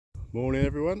Morning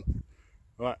everyone.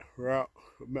 Right, we're out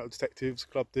at Metal Detectives,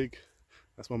 Club Dig.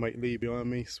 That's my mate Lee behind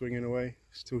me, swinging away,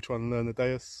 still trying to learn the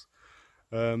Deus.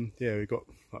 Yeah, we've got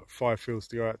like 5 fields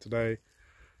to go out today.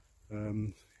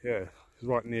 Yeah, it's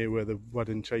right near where the Wad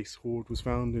and Chase hoard was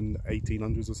found in the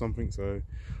 1800s or something, so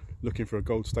looking for a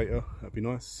gold stater, that'd be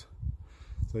nice.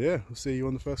 So yeah, we'll see you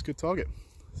on the first good target.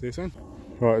 See you soon.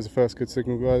 Right, there's the first good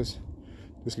signal, guys.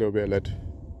 Just a little bit of lead.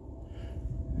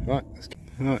 Right, let's go.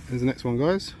 Right, there's the next one,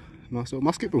 guys. Nice little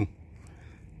musket ball.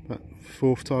 That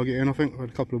 4th target in, I think. I've had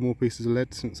a couple of more pieces of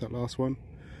lead since that last one.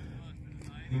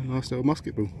 Nice little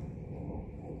musket ball.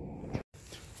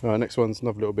 Right, next one's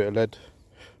another little bit of lead.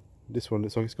 This one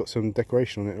looks like it's got some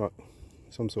decoration on it, like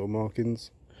some sort of markings.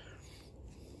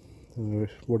 Don't know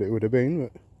what it would have been,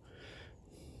 but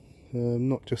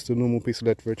not just a normal piece of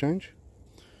lead for a change.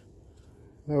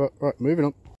 Right, moving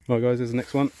on. Right guys, there's the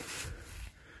next one.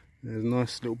 There's a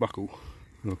nice little buckle.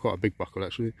 Oh, quite a big buckle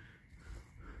actually.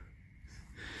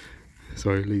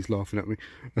 Sorry, Lee's laughing at me.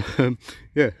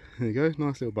 Yeah, there you go,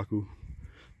 nice little buckle.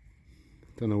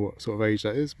 Don't know what sort of age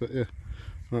that is, but yeah.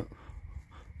 Right,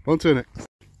 on to the next.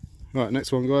 Right,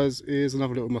 next one guys is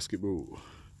another little musket ball.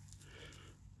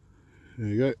 There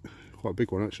you go, quite a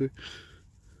big one actually.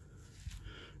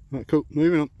 Right, cool,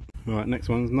 moving on. Right, next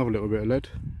one's another little bit of lead.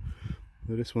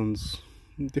 So this one's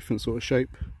a different sort of shape.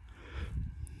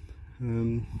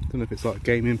 Don't know if it's like a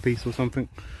gaming piece or something.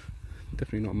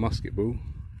 Definitely not a musket ball.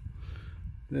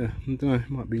 Yeah, I don't know, it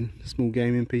might be a small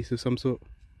gaming piece of some sort.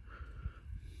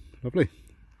 Lovely.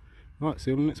 Right,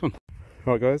 see you on the next one.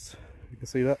 Right guys, you can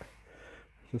see that.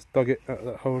 Just dug it out of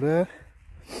that hole there.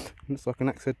 Looks like an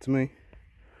axe head to me.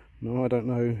 No, I don't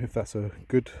know if that's a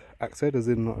good axe head, as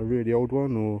in like a really old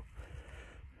one, or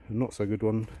a not so good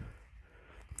one.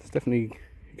 It's definitely,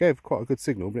 it gave quite a good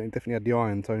signal, but it definitely had the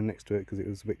iron tone next to it because it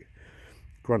was a bit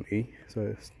grunty.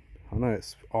 So I know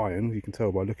it's iron, you can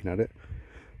tell by looking at it.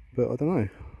 But I don't know.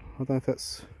 I don't know if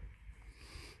that's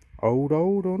old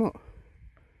or not.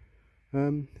 Yeah,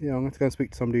 I'm going to have to go and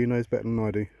speak to somebody who knows better than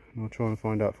I do, and I'll try and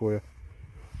find out for you.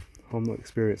 I'm not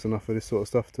experienced enough for this sort of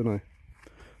stuff to know.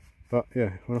 But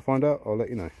yeah, when I find out, I'll let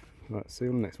you know. Right, see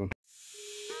you on the next one.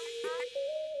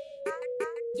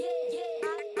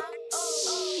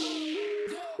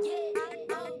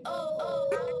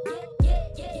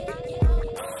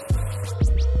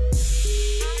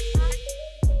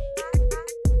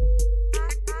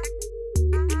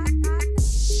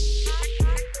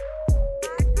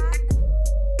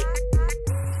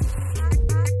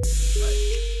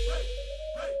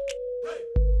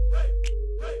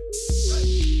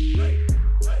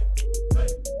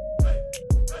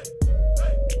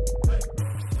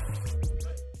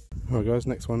 Alright guys,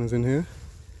 next one is in here.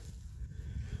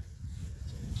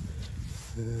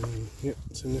 Yep,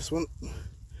 it's in this one.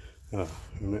 Ah,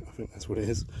 a minute, I think that's what it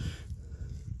is.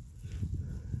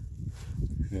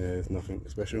 Yeah, there's nothing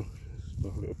special. It's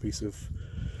like a little piece of,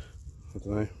 I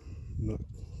don't know, not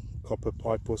copper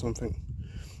pipe or something.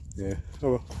 Yeah,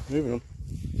 oh well, moving on.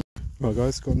 Right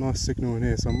guys, got a nice signal in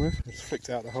here somewhere. I just flicked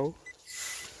out the hole.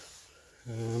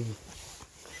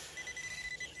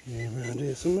 Yeah, around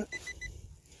here somewhere.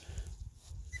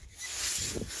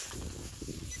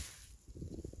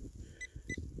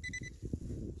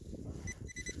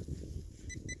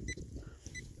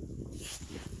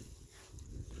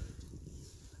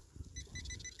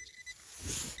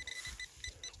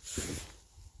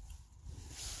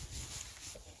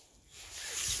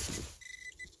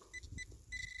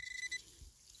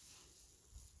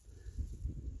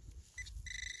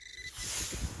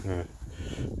 No,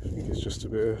 I think it's just a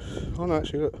bit of... Oh no,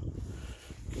 actually look.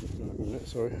 Right, a minute,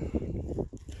 sorry.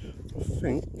 I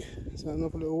think... Is that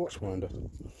another little watch winder?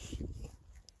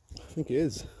 I think it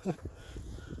is.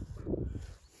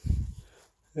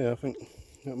 Yeah, I think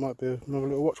that might be another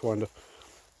little watch winder.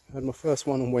 I had my first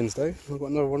one on Wednesday, and I've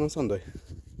got another one on Sunday.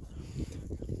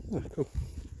 Oh, cool.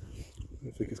 I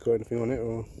don't think it's got anything on it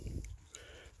or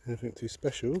anything too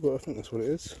special, but I think that's what it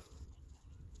is.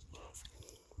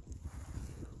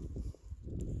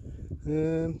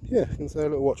 Yeah, I can say a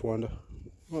little watch winder.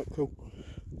 Right, cool.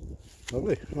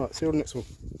 Lovely. Right, see you on the next one.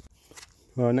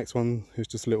 Right, next one is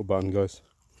just a little button, guys.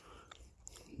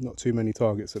 Not too many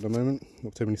targets at the moment.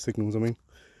 Not too many signals, I mean.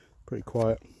 Pretty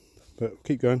quiet. But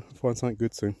keep going. I'll find something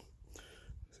good soon.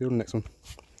 See you on the next one.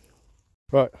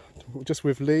 Right, just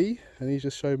with Lee, and he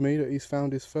just showed me that he's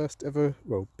found his first ever,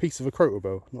 well, piece of a crotal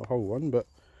bell. Not a whole one, but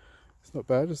it's not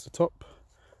bad. It's the top.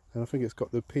 And I think it's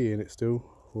got the P in it still.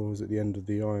 Or is it the end of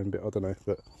the iron bit? I don't know,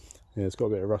 but yeah, it's got a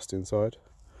bit of rust inside.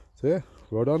 So yeah,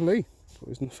 well done Lee. It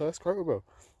was the first crotal bell.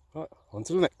 Right, on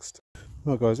to the next.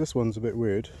 Right guys, this one's a bit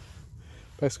weird.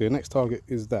 Basically the next target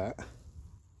is that,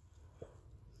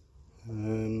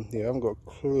 Yeah, I haven't got a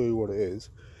clue what it is.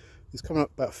 It's coming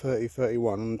up about 30,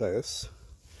 31 on Deus.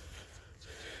 I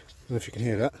don't know if you can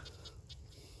hear that.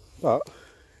 But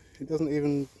it doesn't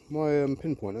even, my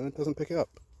pinpointer doesn't pick it up.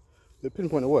 The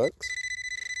pinpointer works,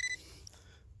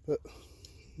 but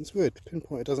it's weird. The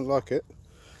pinpointer doesn't like it,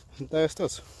 and Deus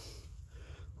does.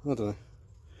 I don't know.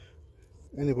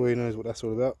 Anybody knows what that's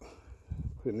all about,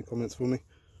 put it in the comments for me.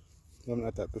 I haven't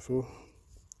had that before.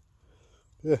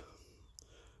 Yeah,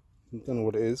 I don't know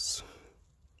what it is.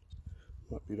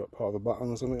 Might be like part of a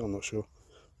button or something, I'm not sure.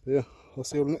 But yeah, I'll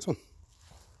see you on the next one.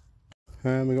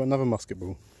 And we got another musket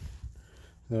ball.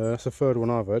 That's the third one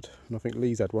I've had, and I think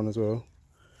Lee's had one as well.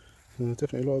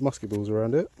 Definitely a lot of musket balls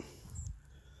around it.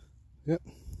 Yep.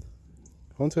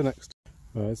 On to the next.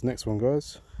 It's the next one,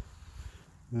 guys.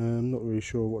 I'm not really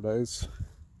sure what that is.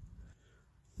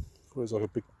 Thought it was like a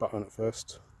big button at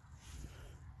first,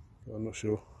 but I'm not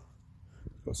sure.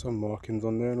 It's got some markings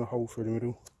on there and a hole through the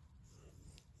middle.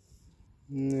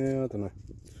 Yeah, I don't know.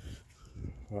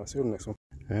 Right, see you on the next one.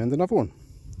 And another one.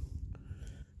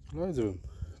 Loads of them.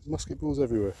 Musket balls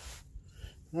everywhere.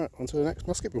 Right, on to the next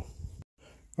musket ball.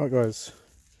 Right, guys.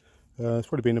 It's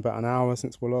probably been about an hour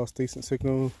since my last decent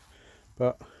signal,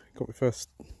 but got my first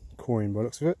coin by the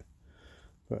looks of it.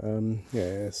 But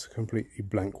yeah, it's a completely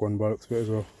blank one by the looks of it as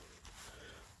well.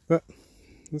 But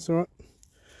that's alright.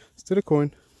 Still a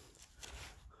coin.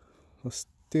 I'm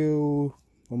still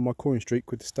on my coin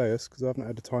streak with the Deus because I haven't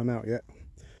had a time out yet.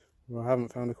 Well, I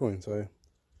haven't found a coin, so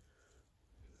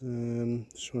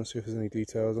just want to see if there's any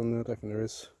details on there. I don't think there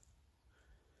is.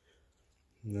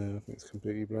 No, I think it's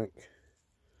completely blank.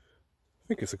 I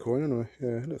think it's a coin anyway.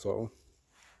 Yeah, it looks like one.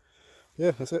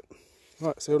 Yeah, that's it.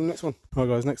 Right, see you on the next one. Right,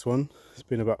 guys, next one. It's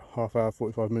been about half hour,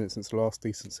 45 minutes since the last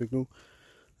decent signal.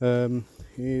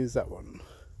 Here's that one.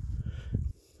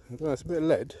 I don't know, it's a bit of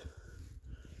lead.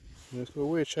 It's got a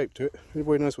weird shape to it. If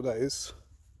anybody knows what that is,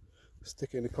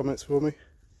 stick it in the comments for me.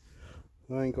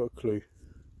 I ain't got a clue.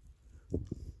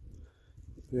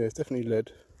 Yeah, it's definitely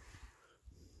lead.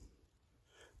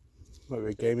 Might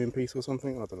be a gaming piece or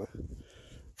something, I don't know.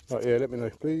 Right, yeah, let me know,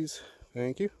 please.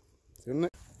 Thank you. See you on the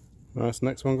next. Right, that's the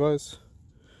next one, guys.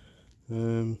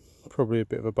 Probably a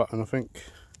bit of a button, I think.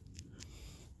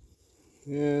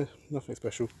 Yeah, nothing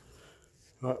special.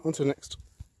 Right, on to the next.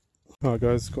 Alright,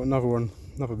 guys, got another one,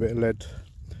 another bit of lead.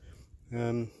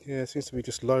 Yeah, it seems to be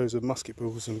just loads of musket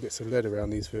balls and bits of lead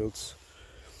around these fields.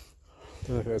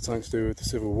 Don't know if it had something to do with the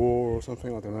Civil War or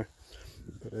something, I don't know.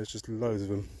 But there's just loads of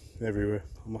them everywhere.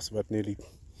 I must have had nearly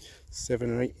 7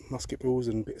 or 8 musket balls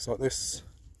and bits like this.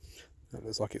 That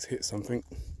looks like it's hit something.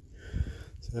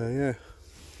 So yeah.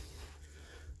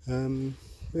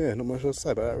 Yeah, not much else to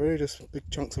say about that really, just big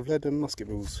chunks of lead and musket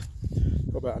balls.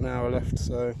 Got about an hour left,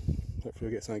 so hopefully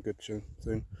we'll get something good soon.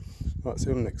 Right, see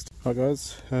you on the next. Right,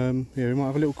 guys, yeah, we might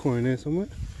have a little coin here somewhere.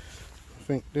 I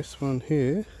think this one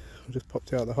here, I just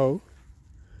popped out the hole.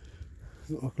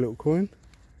 Look like a little coin.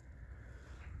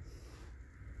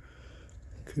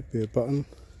 Could be a button.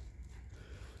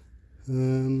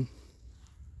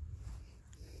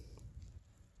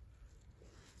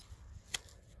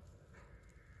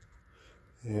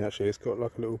 Yeah, actually it's got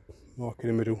like a little mark in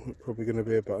the middle. It's probably going to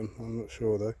be a button, I'm not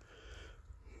sure though.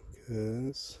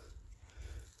 Because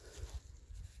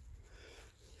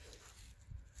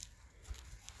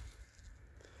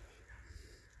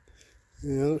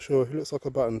yeah, I'm not sure. It looks like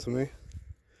a button to me.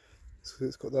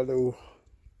 It's got that little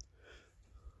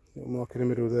mark in the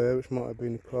middle there, which might have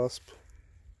been a clasp.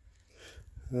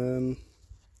 I don't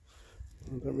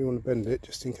really want to bend it,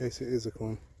 just in case it is a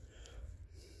coin.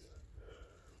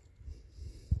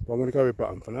 But I'm going to go with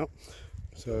button for now.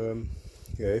 So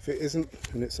yeah, if it isn't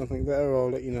and it's something better, I'll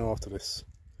let you know after this.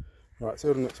 Right, see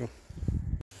you on the next one.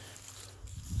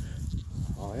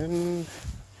 Iron.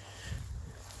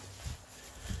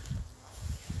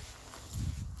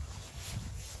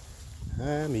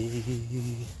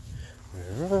 Hammy,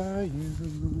 where are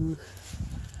you?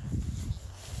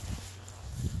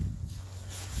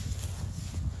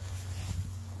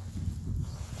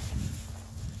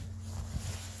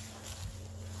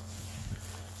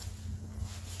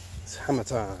 It's hammer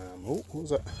time. Oh, what was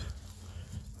that?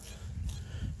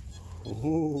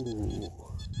 Ooh.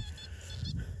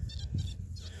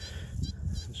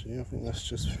 Actually, I think that's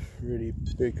just really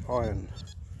big iron.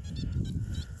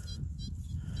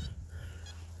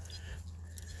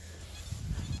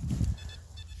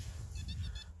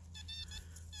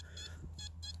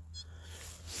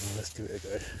 Let's give it a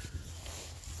go.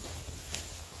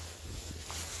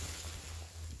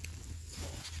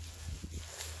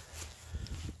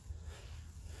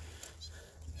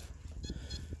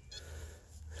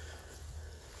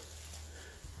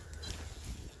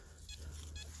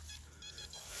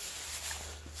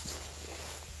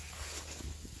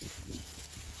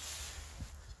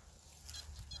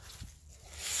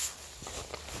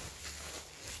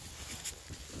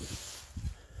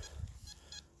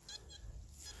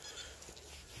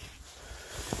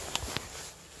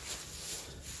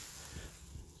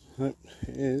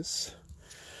 is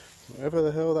whatever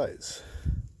the hell that is.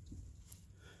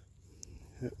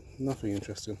 Yep, nothing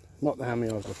interesting. Not the hammy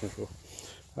I was looking for.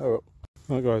 Oh well.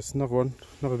 Right guys, another one,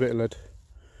 another bit of lead.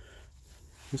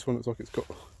 This one looks like it's got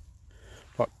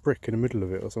like brick in the middle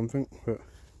of it or something, but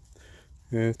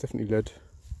yeah, it's definitely lead.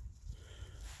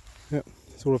 Yep,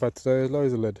 that's all I've had today,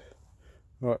 loads of lead.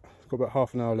 Right, I've got about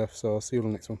half an hour left, so I'll see you on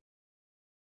the next one.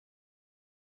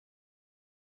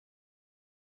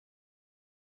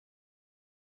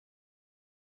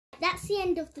 That's the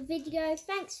end of the video.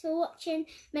 Thanks for watching.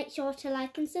 Make sure to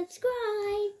like and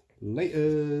subscribe.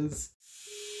 Laters!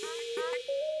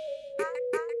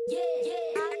 Yeah, yeah.